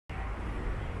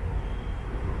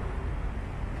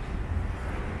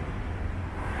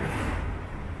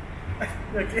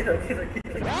So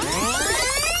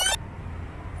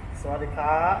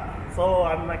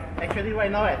I'm actually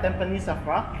right now at Tampines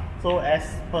Safra. So as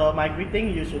per my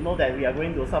greeting, you should know that we are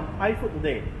going to some Thai food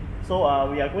today. So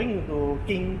we are going to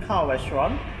Gin Khao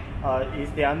restaurant.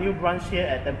 It's their new branch here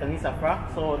at Tampines Safra.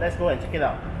 So let's go and check it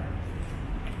out.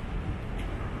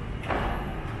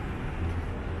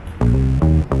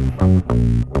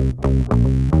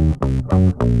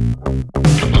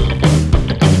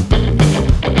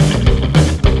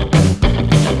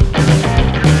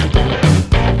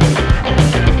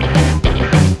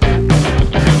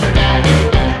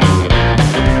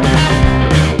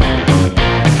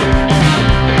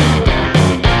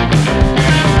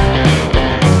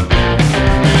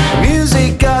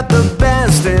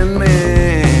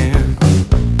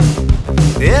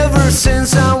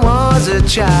 Since I was a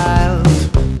child,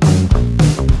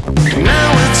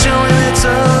 now it's showing its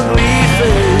ugly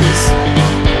face.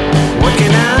 What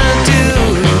can I do?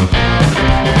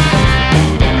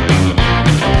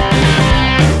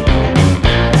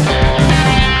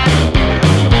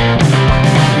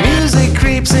 Music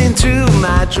creeps into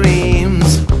my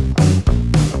dreams,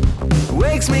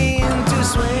 wakes me into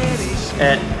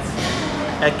sweating.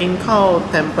 At Gin Khao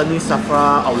Tampines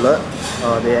Safra outlet,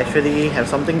 they actually have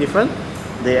something different.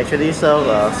 They actually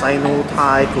serve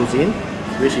sino-thai cuisine,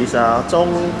 which is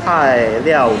Zhong Thai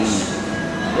料理.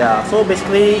 Yeah, so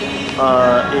basically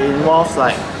it involves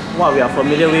like what we are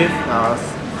familiar with,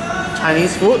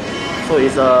 Chinese food. So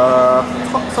it's a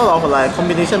sort of like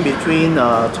combination between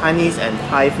Chinese and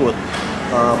Thai food.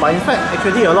 But in fact,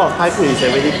 actually a lot of Thai food is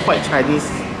already quite Chinese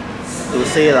to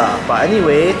say lah. But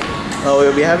anyway,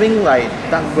 we'll be having like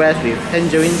duck breast with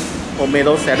tangerine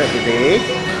tomato salad today,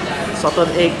 salted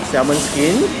egg salmon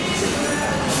skin.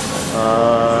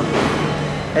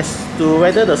 As to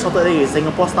whether the salted egg is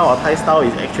Singapore style or Thai style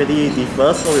is actually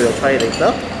differs, so we will try it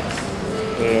later.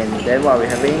 And then what we're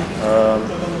having,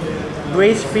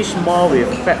 braised fish maw with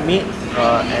crab meat,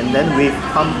 and then with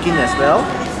pumpkin as well.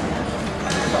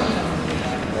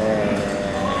 And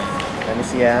let me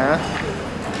see.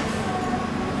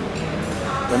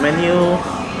 The menu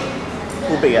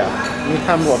too big.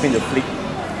 Anytime walking to flip.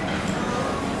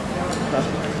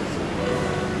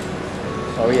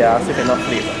 Sorry, still cannot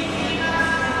flip.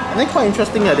 And then quite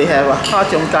interesting, they have a Ha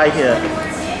Cheong Gai here.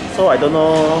 So I don't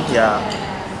know,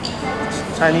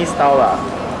 Chinese style lah.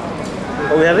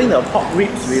 But we're having the pork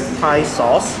ribs with Thai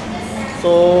sauce.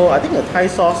 So I think the Thai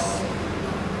sauce,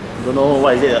 don't know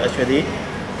what is it actually.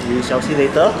 We shall see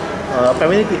later.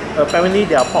 Apparently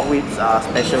their pork ribs are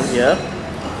special here.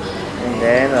 And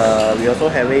then we're also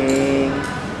having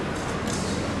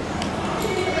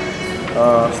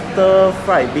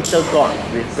stir-fried bitter gourd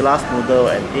with glass noodle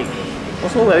and egg.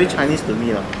 Also very Chinese to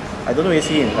me. I don't really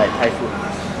see in like Thai food.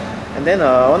 And then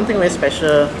one thing very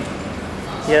special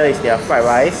here is their fried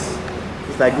rice.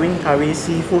 It's like green curry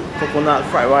seafood coconut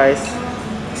fried rice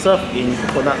served in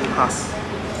coconut husk.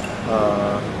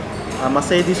 I must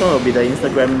say this one will be the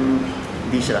Instagram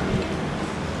dish lah.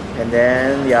 And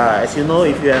then as you know,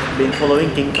 if you have been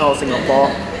following Gin Khao Singapore,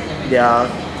 they are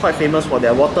quite famous for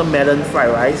their watermelon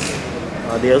fried rice.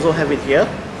 They also have it here.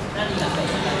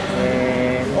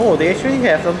 And they actually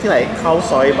have something like Khao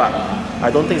soy, but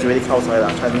I don't think it's really Khao soy,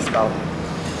 Chinese style.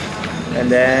 And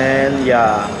then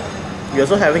we're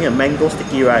also having a mango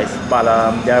sticky rice, but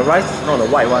their rice is not the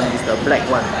white one, it's the black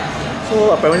one.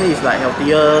 So apparently it's like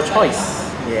healthier choice.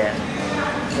 Yeah.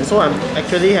 And so I'm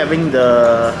actually having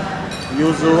the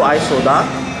yuzu ice soda.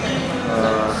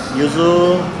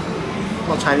 Yuzu,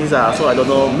 not Chinese so I don't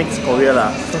know, mixed Korea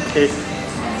lah. Okay.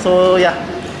 So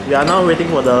we are now waiting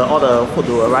for all the food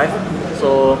to arrive.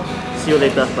 So see you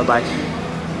later. Bye bye.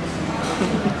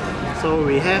 So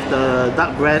we have the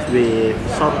duck breast with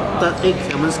salted egg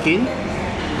salmon skin.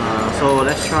 So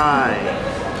let's try.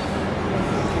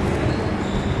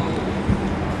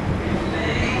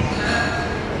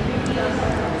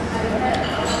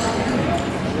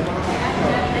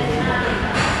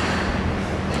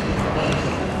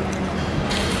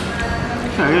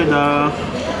 The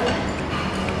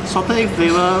salted egg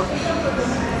flavor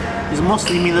is more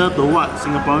similar to what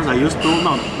Singaporeans are used to,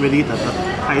 not really the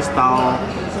Thai style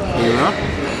flavor.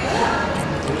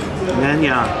 And then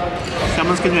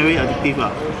salmon skin very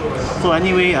addictive. So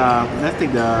anyway, let's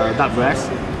take the duck breast.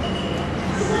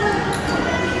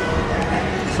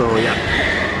 So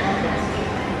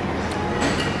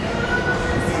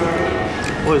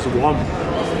oh, it's warm.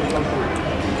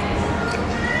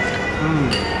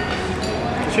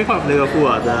 Actually quite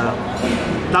flavorful. The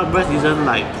duck breast isn't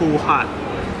like too hard,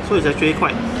 so it's actually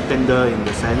quite tender in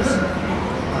the sense.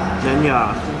 Then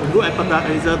good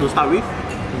appetizer to start with.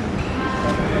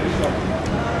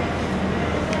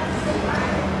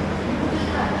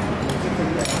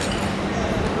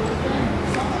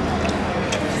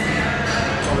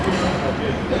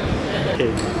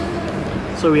 Okay,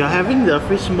 so we are having the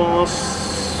fish maw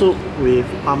soup with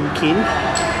pumpkin.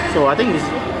 So I think it's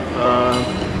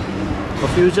a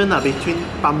fusion between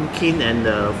pumpkin and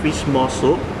the fish maw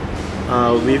soup.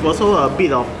 With also a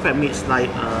bit of crab meat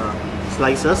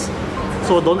slices.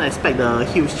 So don't expect the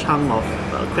huge chunk of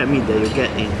crab meat that you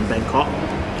get in Bangkok.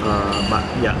 But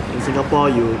yeah, in Singapore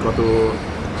you got to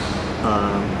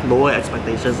lower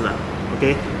expectations lah.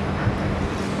 Okay.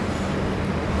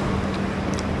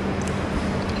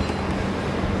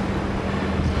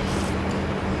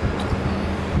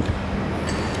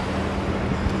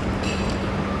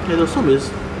 Yeah, the soup is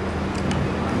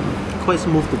quite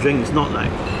smooth to drink. It's not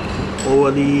like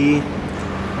overly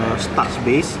starch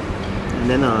based, and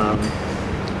then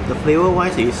the flavor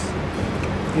wise is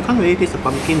you can't really taste the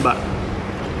pumpkin, but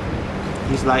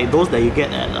it's like those that you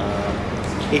get at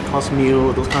 8-course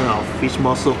meal, those kind of fish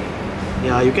maw soup.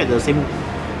 Yeah, you get the same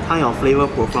kind of flavor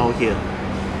profile here.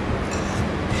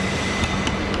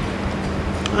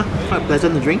 Quite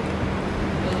pleasant to drink.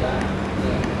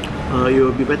 It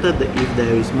will be better if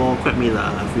there is more crab meat,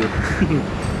 I feel.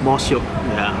 More shiok,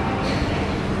 yeah.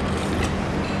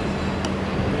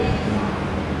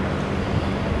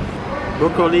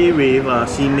 Broccoli with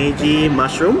shimeji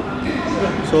mushroom.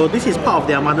 So this is part of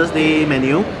their Mother's Day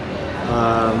menu.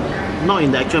 Not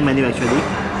in the actual menu actually.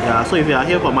 Yeah, so if you are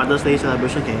here for Mother's Day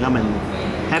celebration, can come and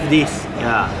have this.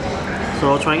 Yeah.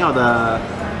 So trying out the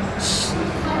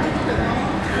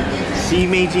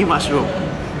shimeji mushroom.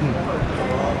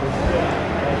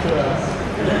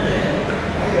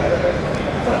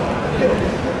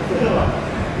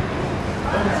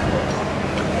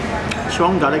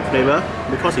 Strong garlic flavor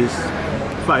because it's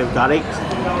fried with garlic.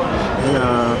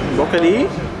 And broccoli.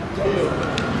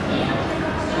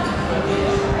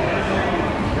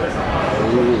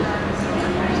 Ooh.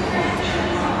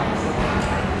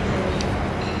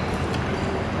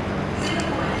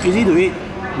 Easy to eat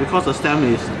because the stem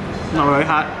is not very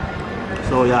hard.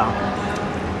 So yeah,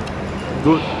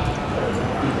 good.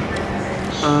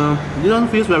 This one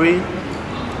feels very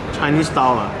Chinese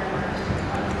style.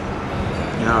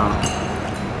 Yeah.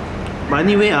 But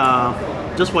anyway,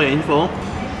 just for your info,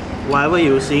 whatever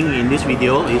you're seeing in this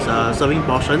video is serving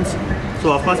portions.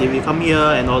 So of course, if you come here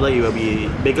and order, it will be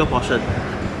bigger portion.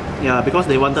 Yeah, because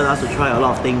they wanted us to try a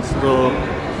lot of things, so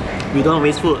we don't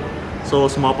waste food. So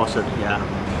small portion. Yeah,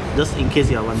 just in case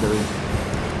you are wondering.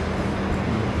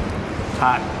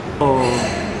 Oh,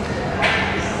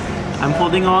 I'm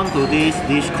holding on to this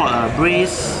dish called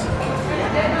braised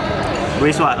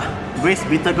what? Braised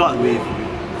bitter gourd with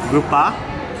grupa.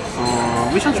 So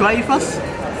which one should I eat first?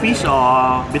 Fish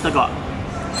or bitter gourd?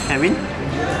 Kevin?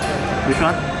 Which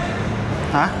one?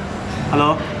 Huh?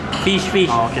 Hello? Fish.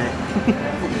 Oh, okay.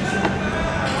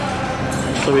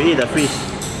 So we eat the fish.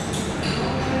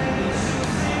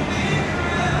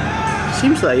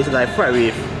 Seems like it's like fried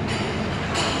with,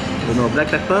 I don't know, black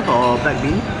pepper or black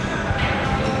bean.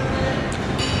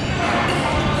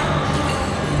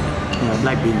 Yeah,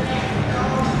 black bean.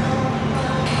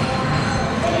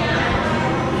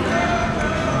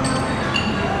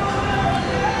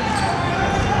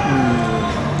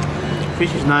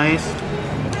 Fish is nice,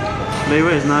 flavor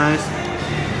is nice,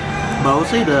 but I would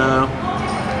say the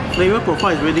flavor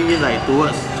profile is really like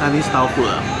towards Chinese style food.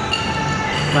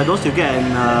 Like those you get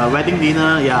in wedding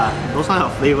dinner, yeah, those kind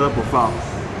of flavor profile.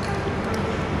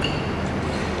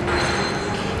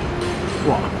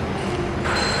 Wow,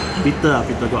 bitter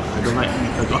gourd. I don't like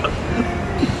bitter gourd.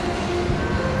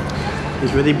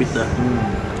 It's really bitter.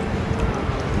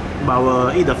 But I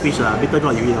will eat the fish lah. Bitter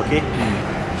gourd you eat, okay?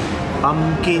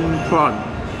 Pumpkin prawn.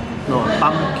 No,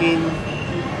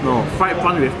 fried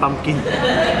prawn with pumpkin.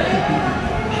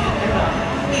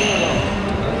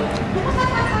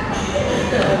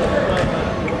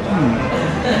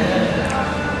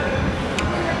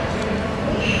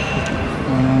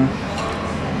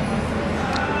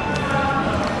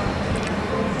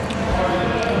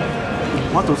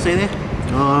 What to say there?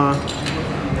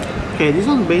 Okay, this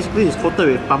one basically is coated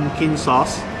with pumpkin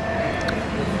sauce.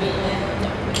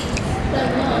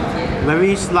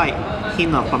 Very slight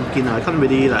hint of pumpkin. I can't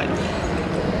really like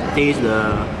taste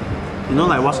the, you know,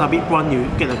 like wasabi prawn you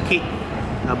get a kick,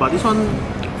 but this one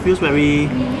feels very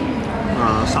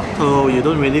subtle. You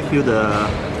don't really feel the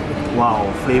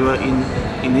wow flavor in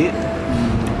it.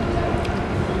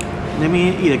 Let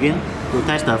me eat again to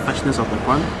test the freshness of the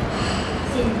prawn.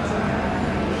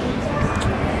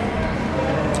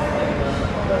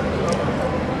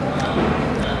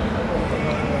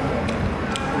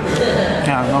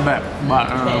 Yeah, not bad, but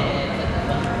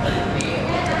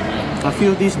I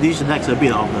feel this dish lacks a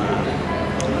bit of the,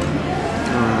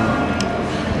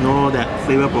 that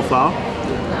flavor profile.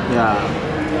 Yeah,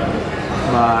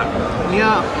 but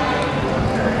yeah,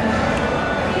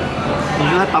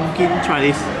 if you like pumpkin, try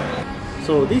this.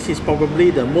 So this is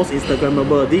probably the most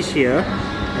Instagrammable dish here,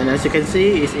 and as you can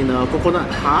see, it's in a coconut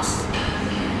husk.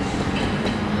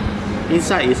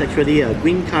 Inside is actually a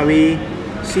green curry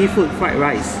seafood fried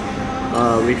rice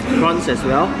with prawns as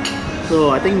well.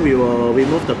 So I think we will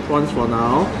remove the prawns for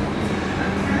now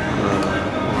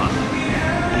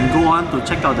and go on to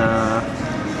check out the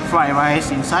fried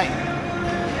rice inside.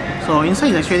 So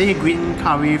inside is actually green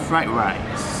curry fried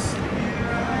rice.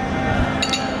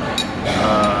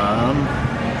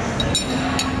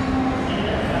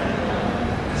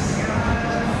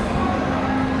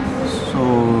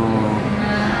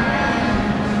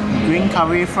 Green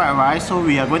curry fried rice, so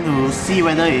we are going to see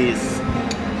whether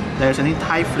there's any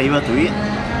Thai flavor to it.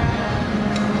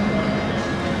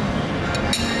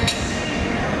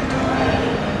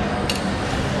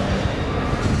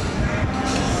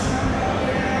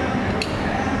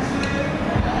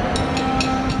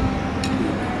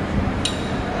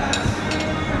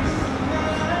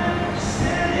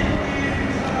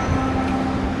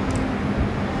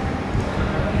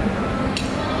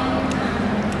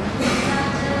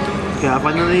 Okay, I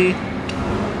finally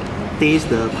taste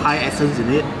the Thai essence in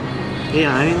it.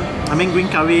 Yeah, I mean green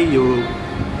curry, you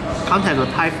can't have the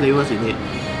Thai flavors in it.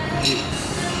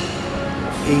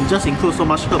 It just includes so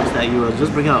much herbs that you will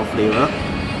just bring out a flavor.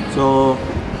 So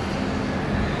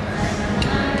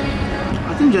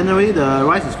I think generally the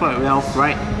rice is quite well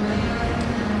fried.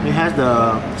 It has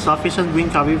the sufficient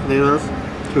green curry flavors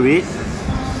to it.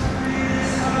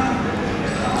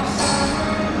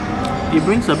 It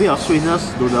brings a bit of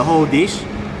sweetness to the whole dish.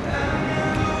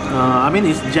 I mean,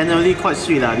 it's generally quite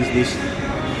sweet, this dish.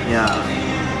 Yeah.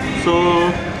 So,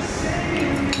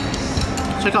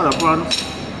 check out the prawns.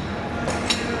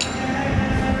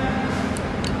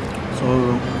 So,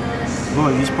 go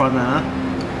with this prawn.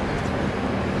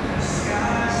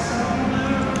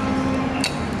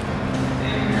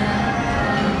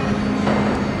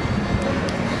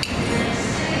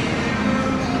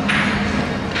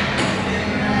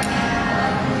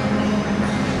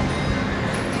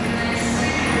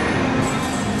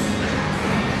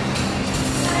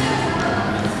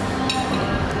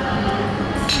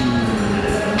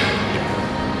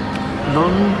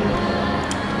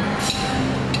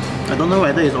 I don't know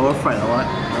whether it's over fried or what.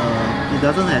 It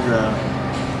doesn't have the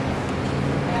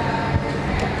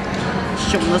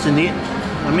sharpness in it.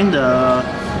 I mean the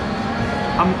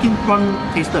pumpkin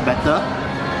prawn tasted better.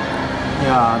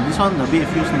 Yeah, this one a bit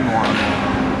feels more.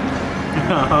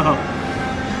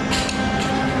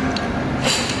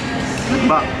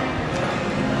 But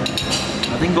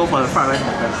I think go for the fried rice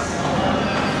better.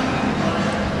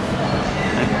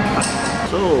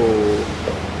 So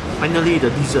finally the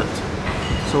dessert.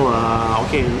 So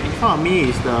okay, in front of me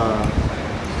is the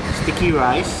sticky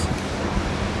rice.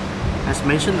 As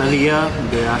mentioned earlier,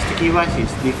 the sticky rice is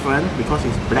different because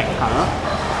it's black color.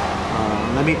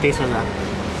 Let me taste first.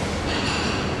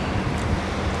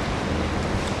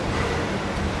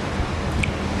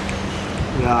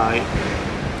 Yeah,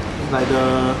 it's like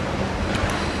the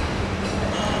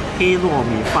黑糯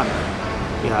米饭.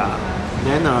 Yeah,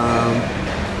 then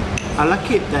I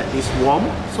like it that it's warm,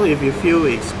 so if you feel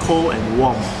it's cold and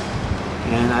warm,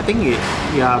 and I think it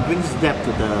brings depth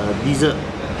to the dessert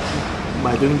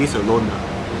by doing this alone.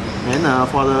 And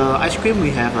for the ice cream,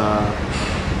 we have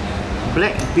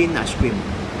black bean ice cream.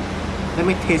 Let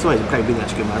me taste what is black bean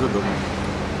ice cream. I don't know.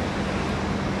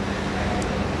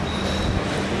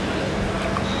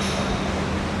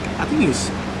 I think is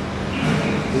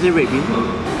it red bean?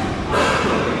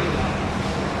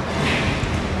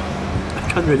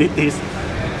 Can't really taste.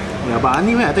 Yeah, but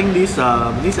anyway, I think this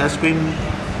ice cream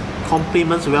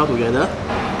complements well together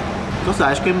because the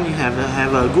ice cream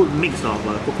have a good mix of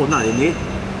coconut in it,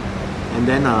 and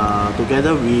then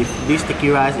together with this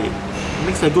sticky rice, it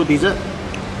makes a good dessert.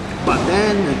 But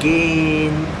then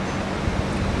again,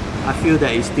 I feel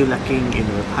that it's still lacking in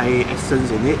the Thai essence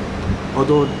in it.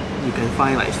 Although you can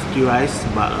find like sticky rice,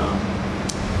 but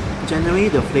generally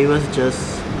the flavors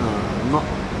just not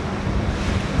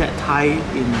that Thai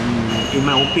in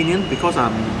my opinion, because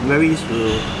I'm very used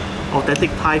to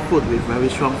authentic Thai food with very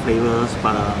strong flavors,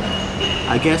 but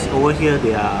I guess over here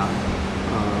they are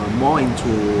more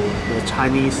into the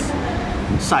Chinese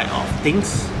side of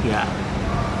things. Yeah,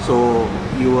 so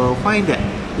you will find that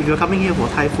if you're coming here for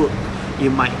Thai food,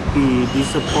 you might be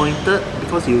disappointed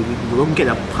because you don't get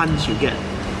a punch you get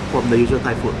from the usual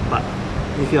Thai food. But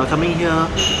if you are coming here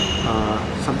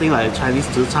something like Chinese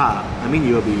zi cha, I mean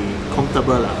you will be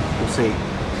comfortable to say.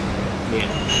 Yeah.